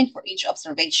point for each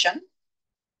observation.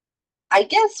 I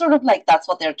guess sort of like that's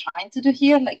what they're trying to do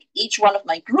here. Like each one of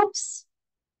my groups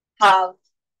have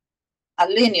a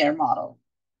linear model.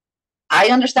 I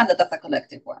understand that that's a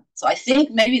collective one. So I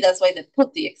think maybe that's why they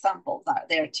put the examples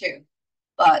there too.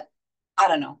 But I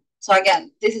don't know. So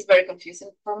again, this is very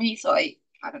confusing for me. So I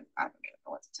don't know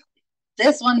what to tell you.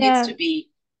 This one needs to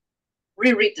be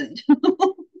rewritten.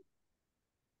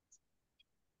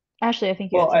 Ashley, I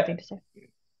think you had something to say.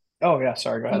 Oh yeah,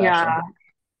 sorry, go ahead,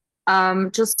 Ashley.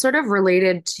 Just sort of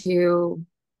related to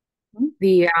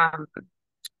the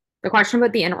question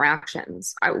about the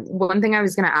interactions. One thing I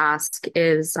was going to ask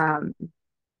is,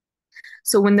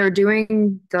 so when they're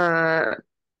doing the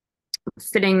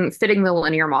fitting the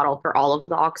linear model for all of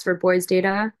the Oxford Boys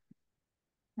data,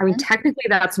 I mean, technically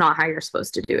that's not how you're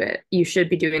supposed to do it. You should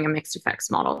be doing a mixed effects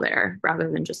model there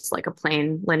rather than just like a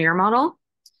plain linear model.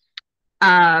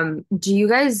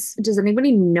 Does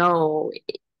anybody know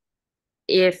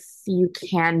if you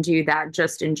can do that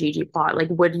just in ggplot? Like,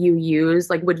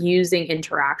 would using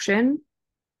interaction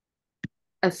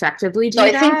effectively do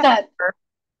that? I think that,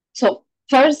 so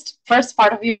first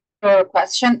part of your your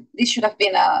question, this should have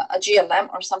been a GLM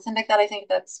or something like that. I think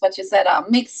that's what you said, a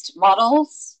mixed model.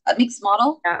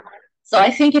 Yeah. So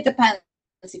I think it depends.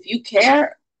 If you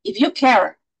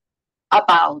care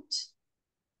about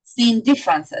seeing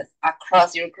differences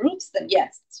across your groups, then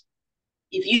yes.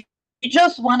 If you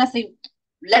just want to say,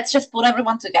 let's just put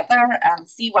everyone together and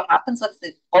see what happens, what's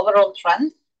the overall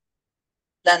trend,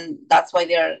 then that's why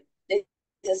this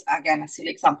is, again, a silly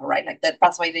example, right? Like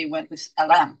that's why they went with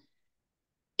LM.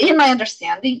 In my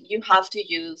understanding, you have to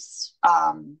use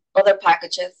other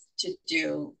packages to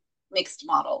do mixed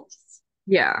models.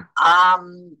 Yeah.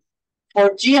 For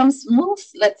geom smooth,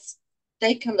 let's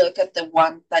take a look at the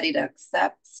one that it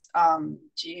accepts.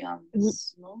 Geom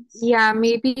smooth. Yeah,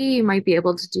 maybe you might be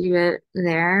able to do it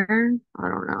there. I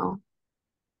don't know.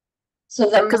 So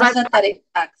the method that it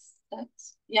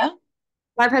accepts, yeah.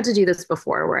 I've had to do this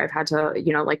before where I've had to,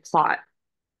 like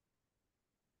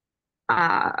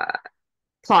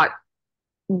plot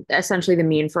essentially the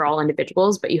mean for all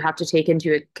individuals, but you have to take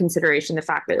into consideration the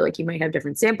fact that like you might have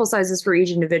different sample sizes for each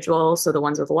individual. So the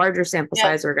ones with a larger sample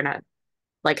size are gonna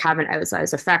like have an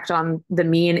outsized effect on the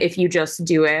mean if you just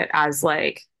do it as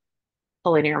like a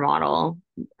linear model,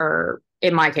 or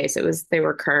in my case they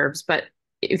were curves, but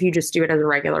if you just do it as a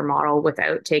regular model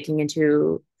without taking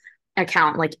into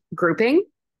account like grouping.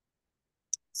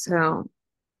 So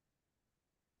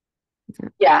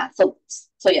yeah, so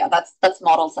yeah, that's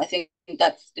models. I think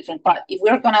that's different. But if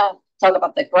we're gonna talk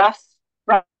about the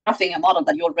graphing a model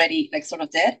that you already like sort of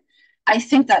did, I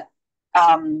think that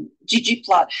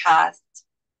ggplot has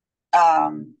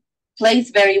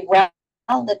plays very well,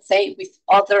 let's say, with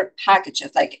other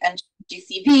packages like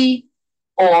ngcv,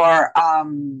 or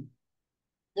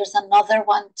there's another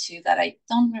one too that I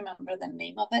don't remember the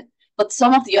name of it, but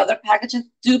some of the other packages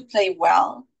do play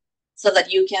well, so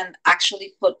that you can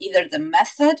actually put either the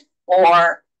method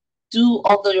or do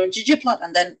all your ggplot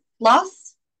and then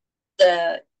plus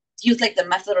use like the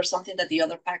method or something that the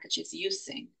other package is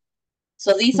using.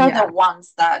 So these are the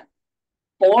ones that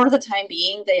for the time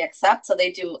being they accept. So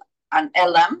they do an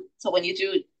LM. So when you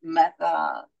do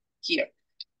method here,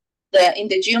 in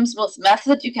the geom smooth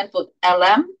method, you can put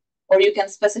LM, or you can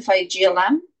specify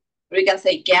GLM, or you can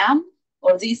say GAM,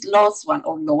 or this lowest one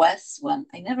or lowest one.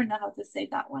 I never know how to say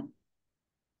that one.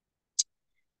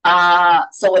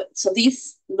 So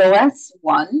this lowest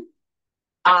one,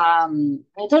 I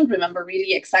don't remember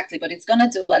really exactly, but it's gonna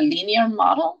do a linear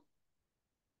model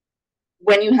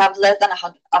when you have less than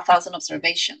 1,000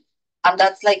 observations. And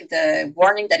that's like the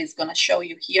warning that it's gonna show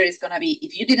you here is gonna be,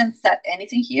 if you didn't set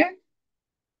anything here,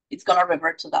 it's gonna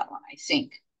revert to that one, I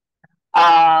think.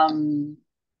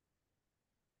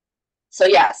 So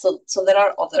yeah, so there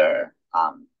are other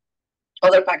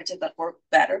packages that work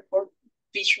better for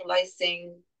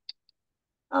visualizing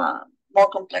more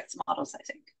complex models, I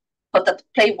think, but that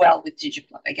play well with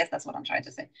ggplot. I guess that's what I'm trying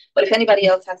to say. But if anybody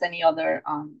else has any other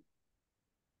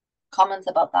comments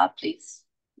about that, please,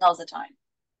 now's the time.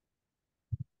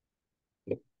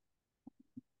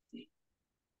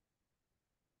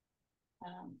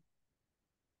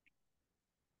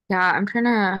 Yeah, I'm trying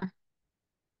to.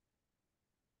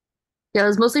 Yeah, it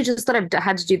was mostly just that I've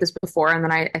had to do this before, and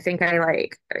then I think I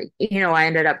like, I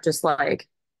ended up just like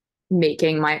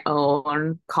making my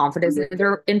own confidence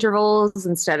intervals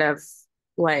instead of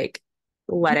like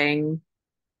letting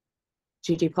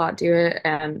ggplot do it.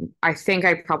 And I think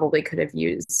I probably could have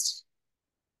used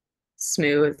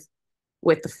smooth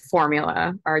with the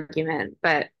formula argument,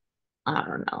 but I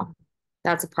don't know.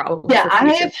 That's a problem. Yeah,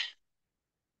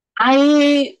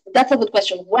 that's a good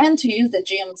question. When to use the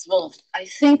geom smooth? I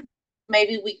think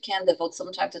maybe we can devote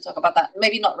some time to talk about that.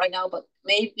 Maybe not right now, but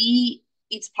maybe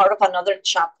it's part of another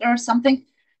chapter or something.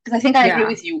 Because I think I agree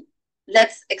with you.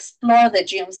 Let's explore the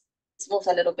geom smooth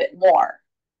a little bit more.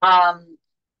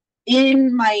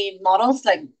 In my models,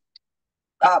 like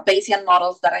Bayesian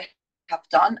models that I have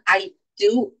done, I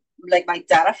do like my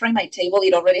data frame, my table,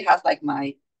 it already has like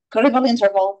my curable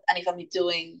interval. And if I'm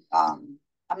doing a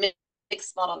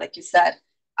mixed model, like you said,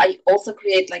 I also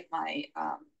create like my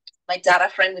data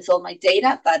frame with all my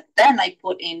data that then I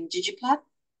put in ggplot,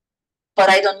 but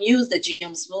I don't use the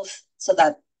geom smooth so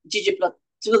that ggplot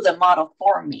do the model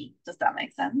for me. Does that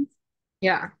make sense?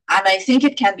 Yeah. And I think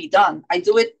it can be done. I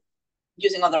do it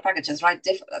using other packages, right,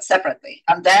 separately.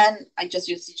 And then I just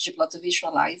use ggplot to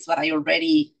visualize what I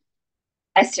already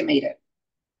estimated.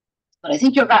 But I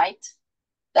think you're right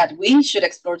that we should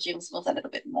explore geom smooth a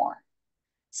little bit more.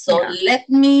 So let's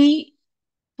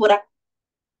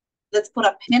put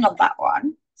a pin on that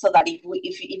one, so that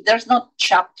if there's no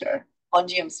chapter on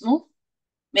geom smooth,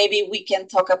 maybe we can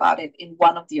talk about it in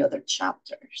one of the other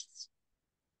chapters.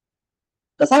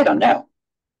 Because I don't know.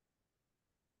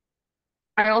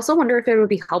 I also wonder if it would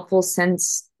be helpful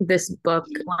since this book,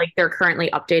 like they're currently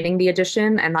updating the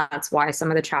edition, and that's why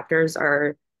some of the chapters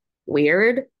are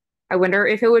weird. I wonder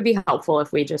if it would be helpful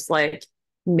if we just like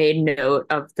made note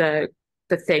of the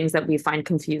things that we find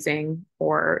confusing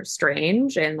or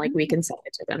strange, and like we can send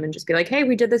it to them and just be like, hey,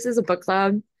 we did this as a book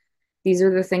club. These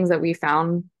are the things that we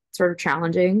found sort of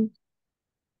challenging.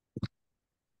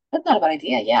 That's not a bad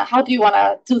idea. Yeah. How do you want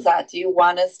to do that? Do you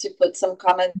want us to put some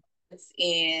comments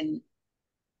in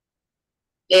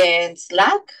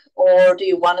Slack, or do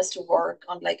you want us to work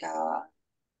on like a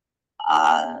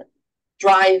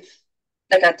drive,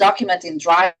 like a document in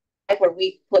Drive where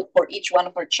we put for each one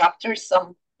of our chapters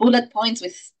some bullet points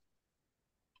with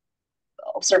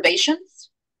observations?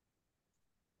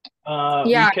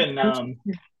 Yeah. We can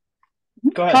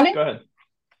go ahead. Colin? Go ahead.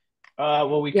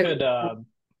 Well, we could.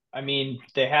 I mean,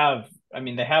 they have the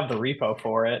repo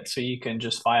for it, so you can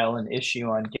just file an issue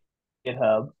on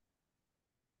GitHub.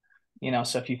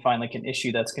 So if you find like an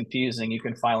issue that's confusing, you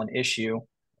can file an issue,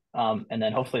 and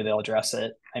then hopefully they'll address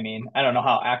it. I mean, I don't know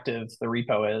how active the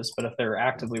repo is, but if they're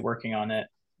actively working on it,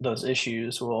 those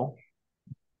issues will.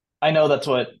 I know that's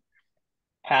what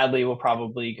Hadley will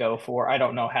probably go for. I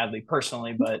don't know Hadley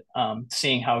personally, but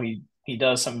seeing how he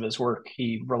does some of his work,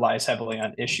 he relies heavily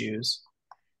on issues,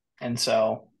 and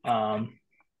so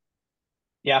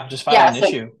just file an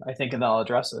issue, I think, and they'll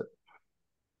address it.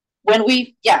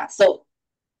 So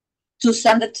to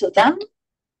send it to them,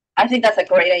 I think that's a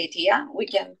great idea. We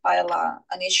can file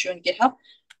an issue in GitHub,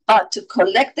 but to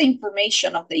collect the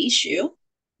information of the issue,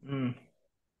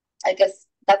 I guess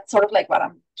that's sort of like what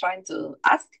I'm trying to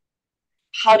ask.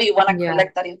 How do you want to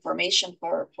collect that information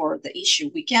for the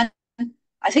issue?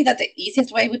 I think that the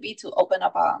easiest way would be to open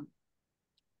up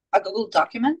a Google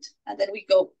document, and then we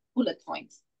go bullet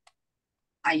points.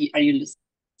 Are you listening?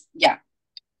 Yeah.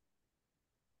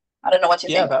 I don't know what you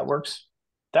think. Yeah, that works.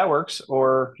 That works.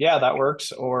 Or that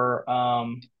works. Or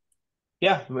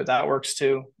that works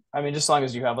too. I mean, just as long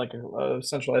as you have like a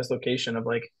centralized location of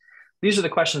like, these are the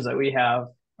questions that we have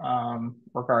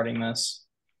regarding this.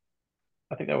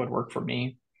 I think that would work for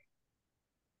me.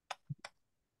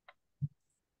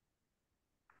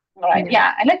 All right.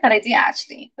 Yeah, I like that idea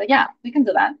actually. But yeah, we can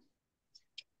do that.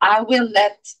 I will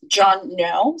let John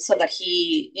know so that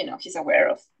he's aware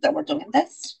of that we're doing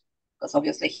this, because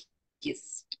obviously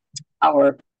he's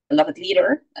our beloved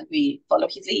leader and we follow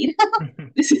his lead.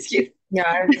 This is his.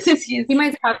 Yeah, this is his. He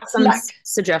might have some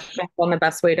suggestions on the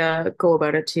best way to go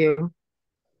about it too.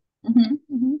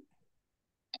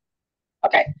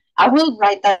 Okay, I will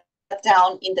write that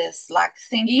down in the Slack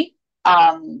thingy,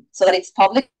 so that it's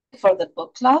public for the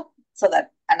book club,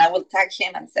 and I will tag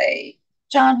him and say,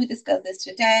 John, we discussed this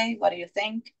today. What do you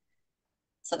think?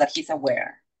 So that he's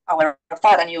aware of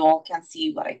that, and you all can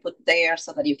see what I put there,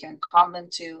 so that you can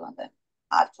comment too, and then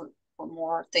add for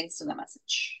more things to the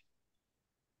message.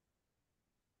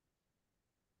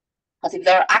 Because if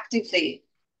they're actively,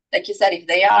 like you said, if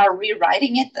they are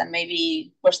rewriting it, then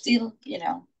maybe we're still,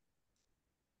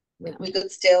 we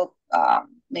could still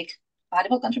make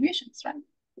valuable contributions, right?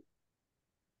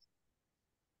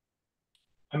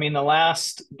 I mean, the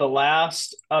last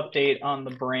update on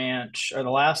the branch, or the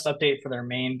last update for their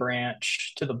main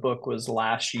branch to the book, was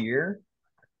last year.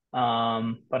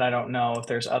 But I don't know if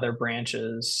there's other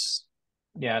branches.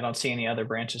 Yeah, I don't see any other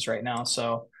branches right now.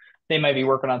 So they might be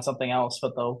working on something else,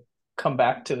 but they'll come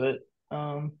back to it.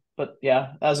 But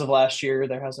yeah, as of last year,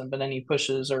 there hasn't been any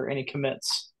pushes or any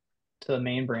commits to the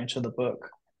main branch of the book.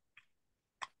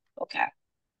 Okay.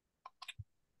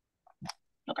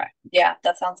 Yeah,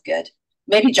 that sounds good.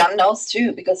 Maybe John knows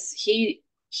too, because he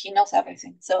knows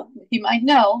everything. So he might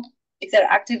know if they're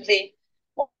actively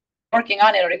working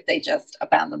on it or if they just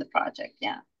abandon the project.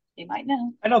 Yeah, he might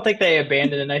know. I don't think they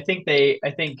abandon it. I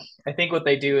think what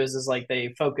they do is like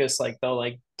they focus, like they'll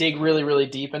like dig really, really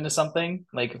deep into something,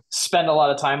 like spend a lot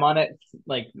of time on it,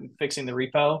 like fixing the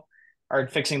repo or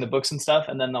fixing the books and stuff,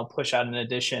 and then they'll push out an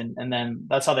edition, and then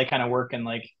that's how they kind of work in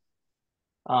like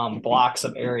blocks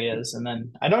of areas. And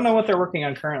then I don't know what they're working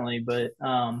on currently, but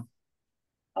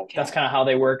that's kind of how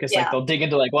they work. It's like they'll dig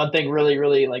into like one thing really,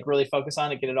 really focus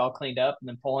on it, get it all cleaned up, and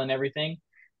then pull in everything,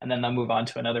 and then they'll move on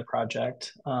to another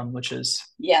project, which is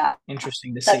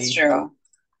interesting to see. That's true.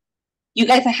 You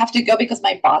guys, I have to go because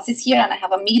my boss is here and I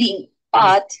have a meeting,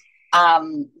 but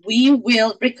we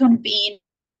will reconvene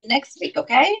next week,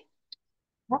 okay?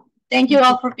 Thank you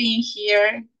all for being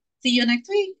here. See you next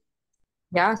week.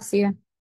 Yeah, see you.